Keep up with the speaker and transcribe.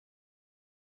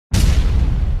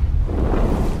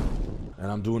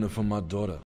And I'm doing it for my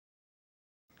daughter.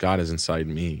 God is inside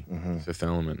me. Fifth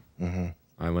Element.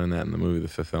 I learned that in the movie The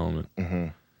Fifth Element.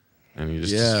 And you're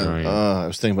just destroying it. I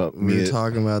was thinking about we were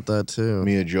talking about that too.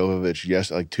 Milla Jovovich,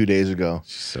 yes, like 2 days ago.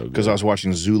 She's so good. Because I was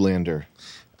watching Zoolander.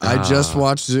 I just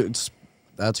watched it.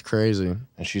 That's crazy.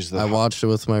 And she's the I watched it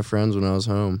with my friends when I was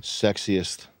home.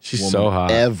 sexiest She's woman so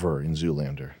hot. ever in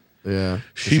Zoolander. Yeah.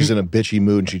 She's in a bitchy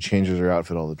mood and she changes her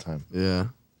outfit all the time. Yeah.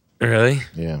 Really?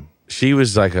 Yeah. She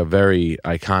was like a very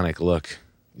iconic look.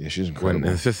 Yeah, she's incredible.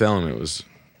 When The Fifth Element was,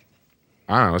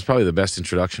 I don't know, it was probably the best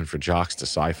introduction for jocks to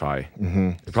sci-fi.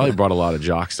 It probably brought a lot of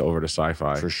jocks over to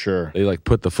sci-fi. For sure. They like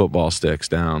put the football sticks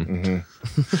down.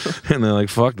 And they're like,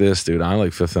 fuck this, dude. I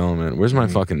like Fifth Element. Where's my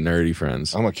fucking nerdy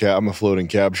friends? I'm a floating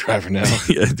cab driver now.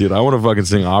 Yeah, dude, I want to fucking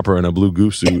sing opera in a blue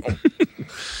goose suit.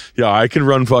 Yeah, I can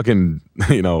run fucking,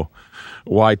 you know,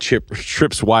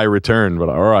 trips Y return,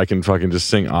 or I can fucking just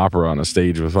sing opera on a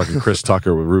stage with fucking Chris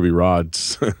Tucker with Ruby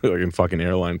Rods, like fucking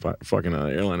airline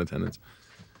attendants.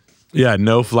 Yeah,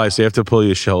 no fly. So you have to pull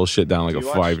your whole shit down like a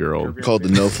 5-year-old. Called the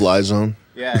no-fly zone.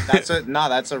 Yeah,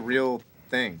 that's a real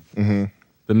thing.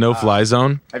 The no-fly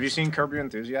zone. Have you seen Curb Your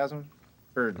Enthusiasm?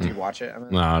 Or do you watch it? I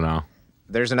mean? No.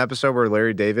 There's an episode where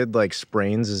Larry David like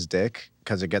sprains his dick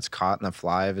because it gets caught in the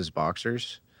fly of his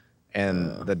boxers,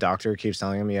 and the doctor keeps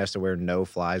telling him he has to wear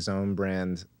no-fly zone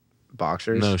brand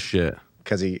boxers. No shit.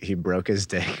 Because he broke his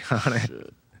dick on it.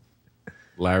 Shit.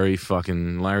 Larry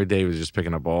David was just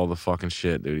picking up all the fucking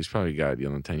shit, dude. He's probably got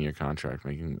on a 10-year contract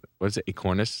making, what is it,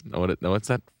 Acornis? What's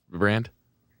that brand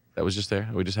that was just there?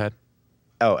 We just had?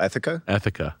 Oh, Ethica?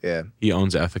 Ethica. Yeah. He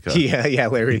owns Ethica. Yeah,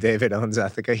 Larry David owns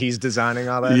Ethica. He's designing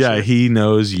all that shit. He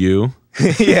knows you.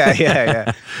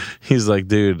 Yeah. He's like,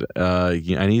 dude, I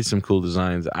need some cool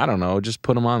designs. I don't know, just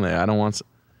put them on there. I don't want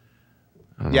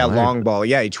long ball.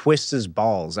 Yeah, he twists his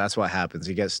balls. That's what happens.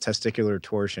 He gets testicular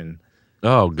torsion.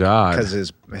 Oh, God. Because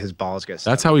his balls get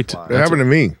stuck. That's how he... It happened to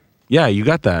me. Yeah, you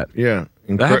got that. Yeah.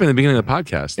 That happened at the beginning of the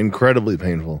podcast. Incredibly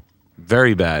painful.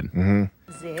 Very bad.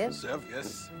 Zev,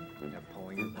 yes.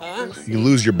 You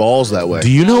lose your balls that way.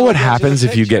 Do you know what happens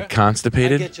if you get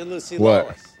constipated?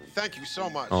 What? Thank you so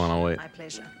much. Oh, no, wait. My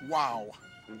pleasure. Wow.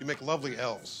 You make lovely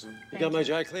elves. You got my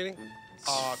dry cleaning?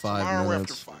 5 Tomorrow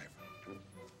minutes. after 5.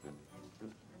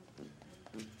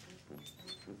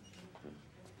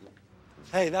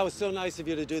 Hey, that was so nice of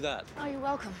you to do that. Oh, you're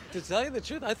welcome. To tell you the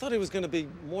truth, I thought he was going to be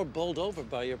more bowled over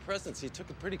by your presence. He took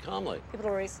it pretty calmly. People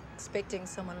are always expecting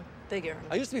someone bigger.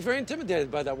 I used to be very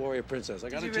intimidated by that warrior princess. I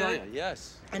got to tell really? you,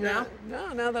 yes. And now?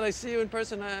 No, now that I see you in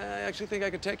person, I actually think I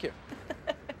could take you.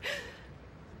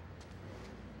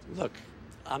 Look,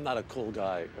 I'm not a cool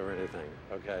guy or anything,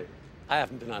 okay? I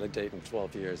haven't been on a date in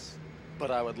 12 years. But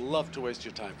I would love to waste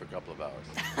your time for a couple of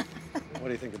hours. What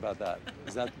do you think about that?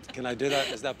 Can I do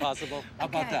that? Is that possible? How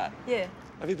about that? Yeah.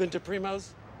 Have you been to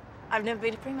Primo's? I've never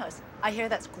been to Primo's. I hear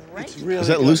that's great. It's really Is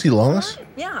that good. Lucy Lawless?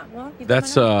 Yeah, well, you've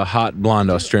That's done a hot blonde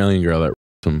Australian girl that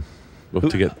him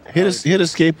to get. Hit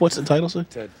Escape. What's the title, sir?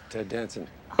 Ted Danson.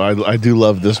 I do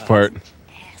love this part.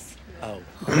 Oh.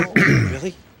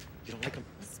 Really? You don't like him?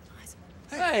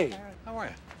 Hey. How are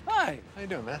you? Hi. How you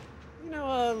doing, man? You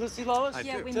know Lucy Lawless?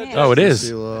 Yeah, we Ted met. Oh, it is.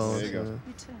 There you go.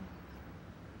 Me too.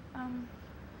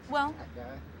 Well,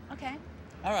 okay.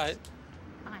 All right.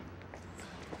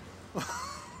 Bye.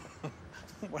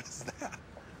 What is that?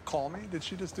 Call me? Did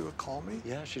she just do a call me?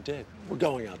 Yeah, she did. We're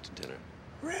going out to dinner.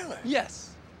 Really?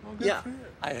 Yes. Well, good for you.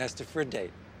 I asked her for a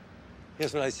date.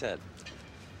 Here's what I said.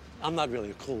 I'm not really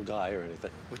a cool guy or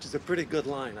anything, which is a pretty good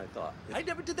line, I thought. I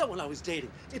never did that when I was dating.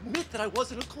 Admit that I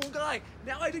wasn't a cool guy.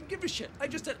 Now I didn't give a shit. I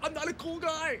just said, I'm not a cool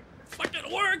guy.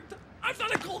 Fucking worked. I'm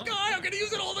not a cool guy. I'm gonna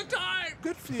use it all the time.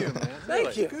 Good for you, man.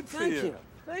 Thank you. Good for Thank you. you.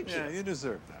 Thank you. Yeah, you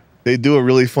deserve that. They do a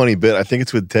really funny bit. I think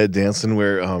it's with Ted Danson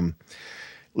where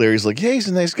Larry's like, yeah, he's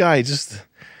a nice guy.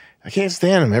 I can't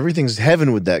stand him. Everything's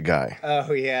heaven with that guy.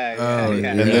 Oh, yeah. And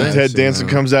then Ted Danson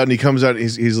comes out and he comes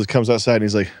outside and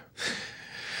he's like,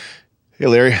 hey,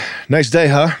 Larry, nice day,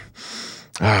 huh?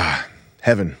 Ah,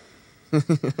 heaven.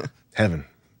 Heaven.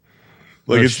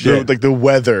 Like it's like the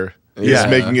weather is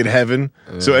making it heaven.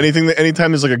 So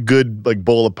anytime there's like a good like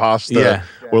bowl of pasta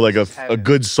or like a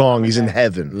good song, he's in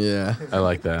heaven. Yeah. I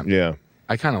like that. Yeah.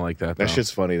 I kind of like that. That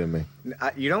shit's funny to me.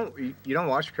 You don't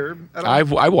watch Curb at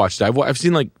all? I watched it. I've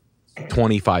seen like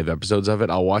 25 episodes of it.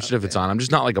 I'll watch it if it's on. I'm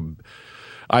just not like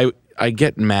I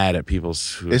get mad at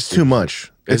people's. It's too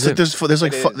much. It's like there's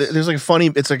like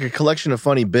funny. It's like a collection of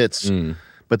funny bits,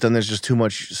 but then there's just too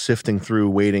much sifting through,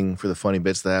 waiting for the funny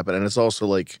bits to happen. And it's also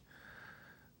like,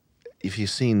 if you've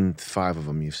seen 5 of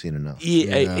them, you've seen enough.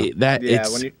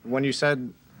 When you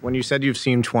said you've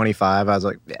seen 25, I was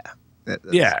like, yeah.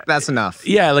 That's enough.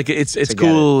 Yeah, like it's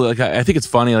cool. Like I think it's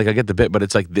funny. Like I get the bit, but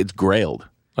it's like it's grailed.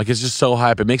 Like it's just so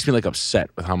hype. It makes me like upset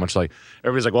with how much like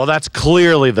everybody's like, well, that's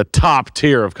clearly the top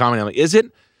tier of comedy. I'm like, is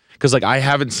it? Because like I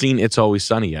haven't seen It's Always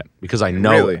Sunny yet because I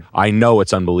know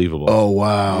it's unbelievable. Oh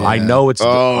wow! I know it's.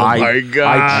 My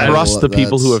God! I trust the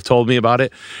people who have told me about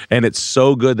it, and it's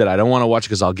so good that I don't want to watch it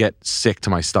because I'll get sick to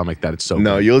my stomach that it's so.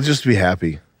 No, good. you'll just be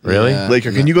happy. Really? Yeah.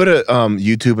 Laker, can you go to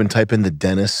YouTube and type in the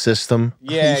dentist system?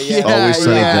 Yeah. Always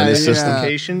Sunny dentist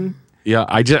system. Yeah,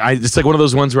 it's like one of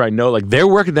those ones where I know like they're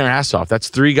working their ass off. That's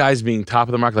 3 guys being top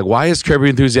of the market. Like, why is Curb Your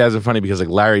Enthusiasm funny? Because like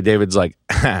Larry David's like,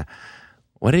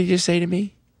 what did you say to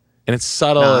me? And it's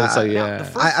subtle. And it's like, yeah.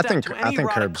 I think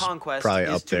Curb's probably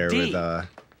up there with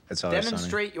It's Always Sunny.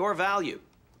 Demonstrate your value.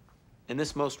 In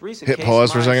this most recent Hit case,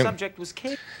 pause for a my second. subject was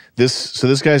Kate.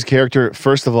 This guy's character,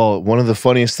 first of all, one of the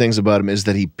funniest things about him is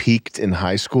that he peaked in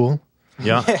high school.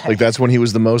 Yeah. Like that's when he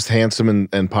was the most handsome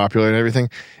and popular and everything.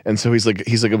 And so he's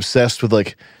like obsessed with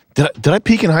like, did I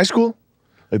peak in high school?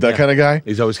 Like that kind of guy.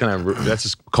 He's always kind of that's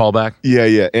his callback.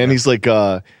 Yeah. And he's like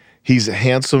he's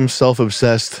handsome,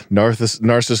 self-obsessed,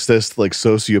 narcissist, like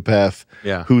sociopath.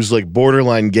 Yeah. Who's like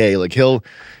borderline gay. Like he'll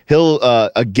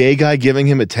a gay guy giving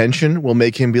him attention will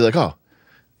make him be like, oh,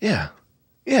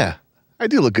 yeah, I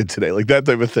do look good today. Like that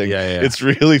type of thing. Yeah. It's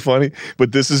really funny.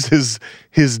 But this is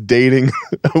his dating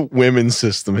women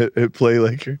system at Play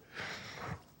Laker.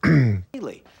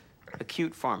 Haley, a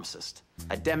cute pharmacist.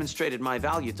 I demonstrated my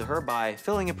value to her by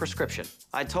filling a prescription.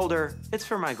 I told her, it's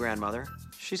for my grandmother.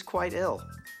 She's quite ill.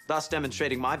 Thus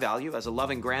demonstrating my value as a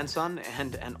loving grandson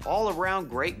and an all-around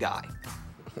great guy.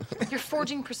 You're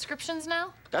forging prescriptions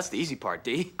now? That's the easy part,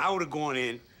 D. I would have gone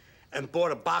in and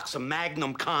bought a box of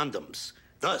Magnum condoms,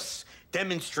 thus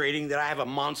demonstrating that I have a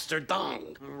monster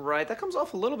dong. Right, that comes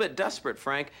off a little bit desperate,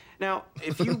 Frank. Now,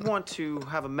 if you want to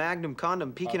have a Magnum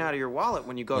condom peeking out of your wallet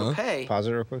when you go to pay... Pause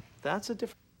it real quick. That's a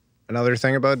different... Another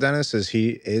thing about Dennis is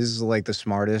he is like the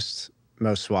smartest,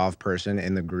 most suave person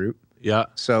in the group. Yeah.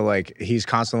 So like he's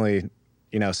constantly,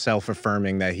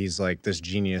 self-affirming that he's like this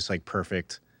genius, like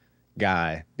perfect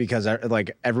guy because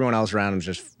like everyone else around him is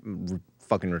just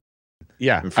fucking.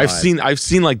 Yeah, I've seen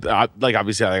like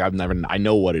obviously like I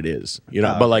know what it is,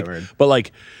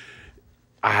 but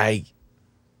I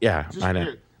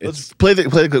know. Let's play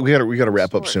the. We gotta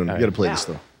wrap up soon. We gotta play this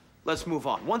though. Let's move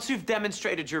on. Once you've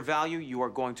demonstrated your value, you are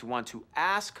going to want to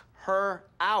ask her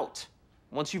out.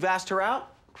 Once you've asked her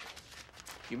out,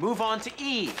 you move on to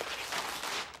E.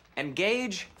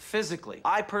 Engage physically.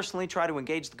 I personally try to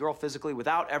engage the girl physically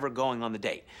without ever going on the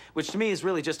date, which to me is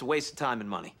really just a waste of time and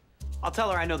money. I'll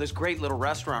tell her I know this great little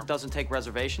restaurant doesn't take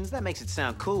reservations. That makes it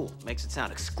sound cool, makes it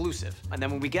sound exclusive. And then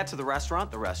when we get to the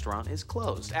restaurant is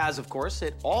closed, as of course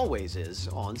it always is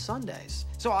on Sundays.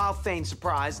 So I'll feign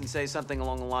surprise and say something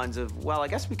along the lines of, well, I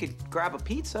guess we could grab a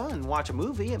pizza and watch a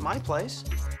movie at my place.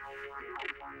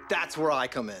 That's where I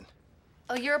come in.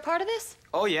 Oh, you're a part of this?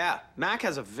 Oh yeah, Mac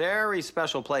has a very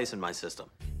special place in my system.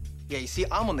 Yeah, you see,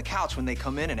 I'm on the couch when they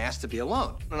come in and ask to be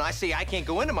alone. And I say I can't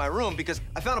go into my room because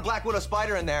I found a Black Widow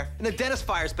spider in there, and the dentist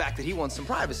fires back that he wants some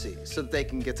privacy so that they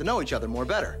can get to know each other more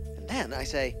better. And then I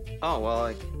say, oh,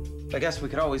 well, I guess we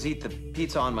could always eat the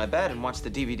pizza on my bed and watch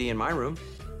the DVD in my room.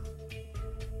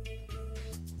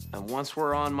 And once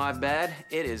we're on my bed,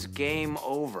 it is game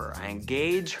over. I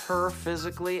engage her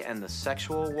physically and the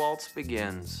sexual waltz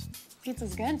begins.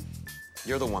 Pizza's good.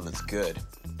 You're the one that's good.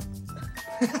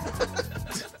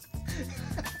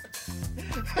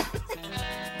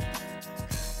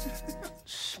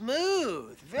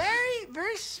 Smooth. Very,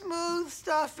 very smooth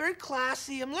stuff. Very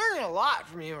classy. I'm learning a lot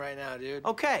from you right now, dude.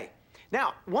 Okay.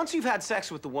 Now, once you've had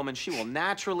sex with the woman, she will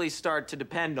naturally start to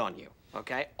depend on you,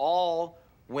 okay? All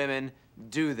women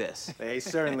do this. They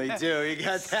certainly do. You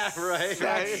got that right.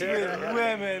 Sex with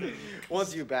women.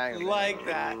 Once you bang them. Like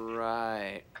that.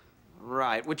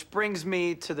 Right. Which brings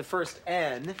me to the first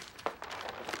N.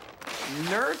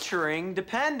 Nurturing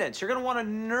dependence. You're gonna wanna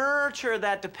nurture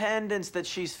that dependence that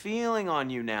she's feeling on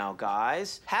you now,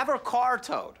 guys. Have her car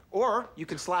towed, or you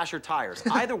can slash her tires.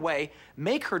 Either way,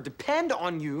 make her depend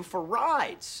on you for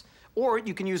rides. Or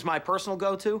you can use my personal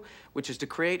go-to, which is to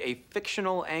create a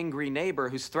fictional angry neighbor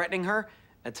who's threatening her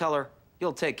and tell her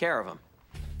you'll take care of him.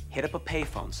 Hit up a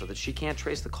payphone so that she can't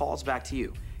trace the calls back to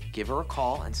you. Give her a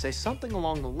call and say something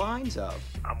along the lines of,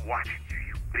 I'm watching you,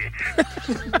 you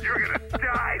bitch. You're gonna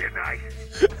die tonight.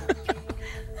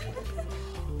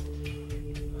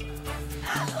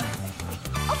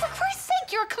 Oh, for Christ's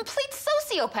sake, you're a complete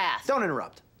sociopath. Don't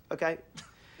interrupt, okay?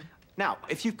 Now,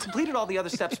 if you've completed all the other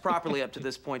steps properly up to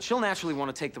this point, she'll naturally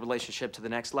want to take the relationship to the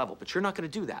next level, but you're not going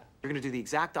to do that. You're going to do the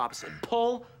exact opposite.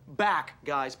 Pull back,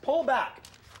 guys. Pull back.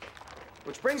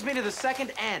 Which brings me to the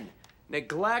second N.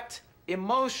 Neglect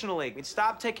emotionally. I mean,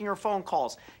 stop taking her phone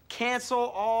calls. Cancel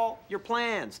all your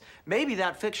plans. Maybe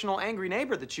that fictional angry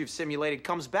neighbor that you've simulated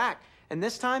comes back, and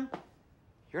this time,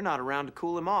 you're not around to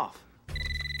cool him off.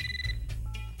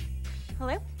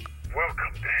 Hello?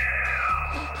 Welcome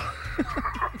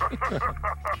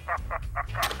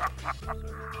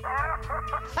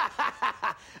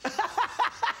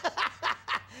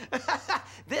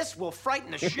This will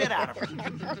frighten the shit out of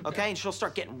her, okay? And she'll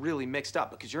start getting really mixed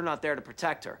up because you're not there to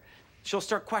protect her. She'll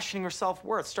start questioning her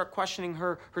self-worth, start questioning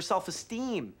her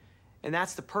self-esteem. And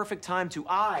that's the perfect time to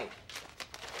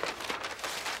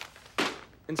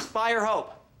inspire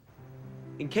hope.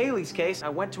 In Kaylee's case, I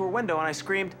went to her window and I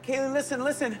screamed, Kaylee,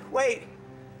 listen, wait.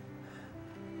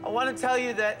 I want to tell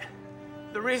you that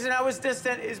the reason I was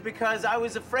distant is because I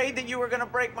was afraid that you were gonna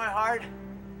break my heart.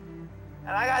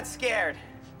 And I got scared.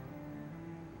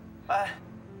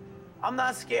 I'm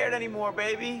not scared anymore,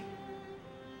 baby.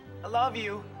 I love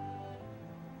you.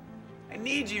 I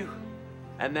need you.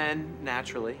 and then,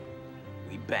 naturally,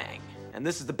 we bang. And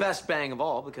this is the best bang of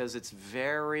all because it's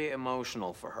very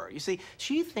emotional for her. You see,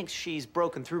 she thinks she's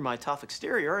broken through my tough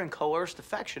exterior and coerced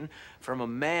affection from a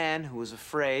man who was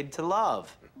afraid to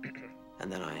love.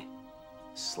 And then I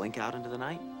slink out into the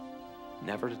night,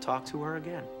 never to talk to her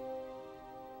again.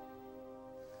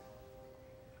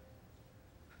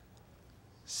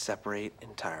 Separate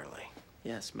entirely.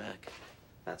 Yes, Mac.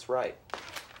 That's right.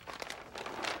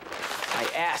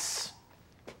 I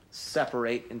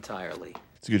separate entirely.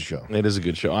 It's a good show. It is a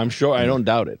good show. I'm sure. I don't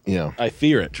doubt it. Yeah. I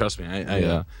fear it. Trust me.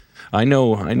 I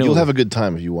know. You'll have a good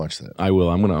time if you watch that. I will.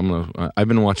 I've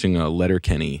been watching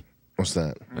Letterkenny. What's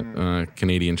that?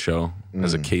 Canadian show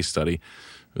as a case study.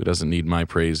 Who doesn't need my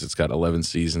praise? It's got 11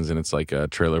 seasons and it's like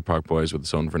Trailer Park Boys with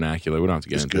its own vernacular. We don't have to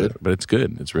get into it, but it's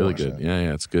good. It's really good. That.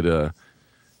 Yeah, it's good.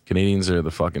 Canadians are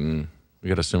the fucking. We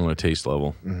got a similar taste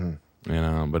level, and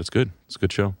but it's good. It's a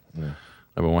good show. Yeah.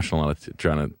 I've been watching a lot of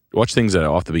trying to watch things that are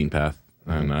off the beaten path,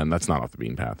 and that's not off the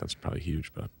beaten path. That's probably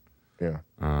huge, but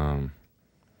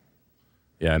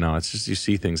yeah, no, it's just you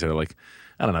see things that are like,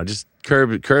 I don't know, just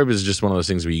Curb is just one of those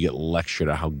things where you get lectured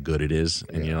at how good it is,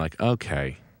 and you're like,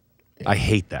 okay, I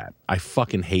hate that. I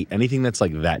fucking hate anything that's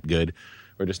like that good.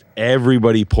 Where just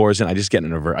everybody pours in. I just get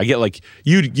I get like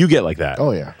you get like that.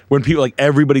 Oh yeah. When people like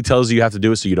everybody tells you have to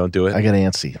do it, so you don't do it. I get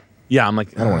antsy. Yeah, I'm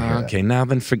like, I don't want to hear okay, now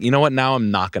then, you know what? Now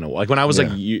I'm not gonna like when I was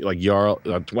like Jarl.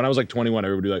 When I was like 21,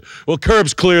 everybody was like, well,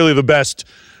 Curb's clearly the best,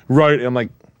 right? And I'm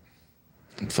like,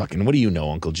 fucking, what do you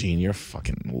know, Uncle Gene? You're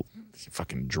fucking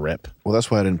drip. Well, that's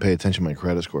why I didn't pay attention to my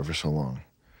credit score for so long.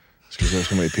 It's because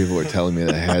so many people were telling me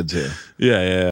that I had to. Yeah.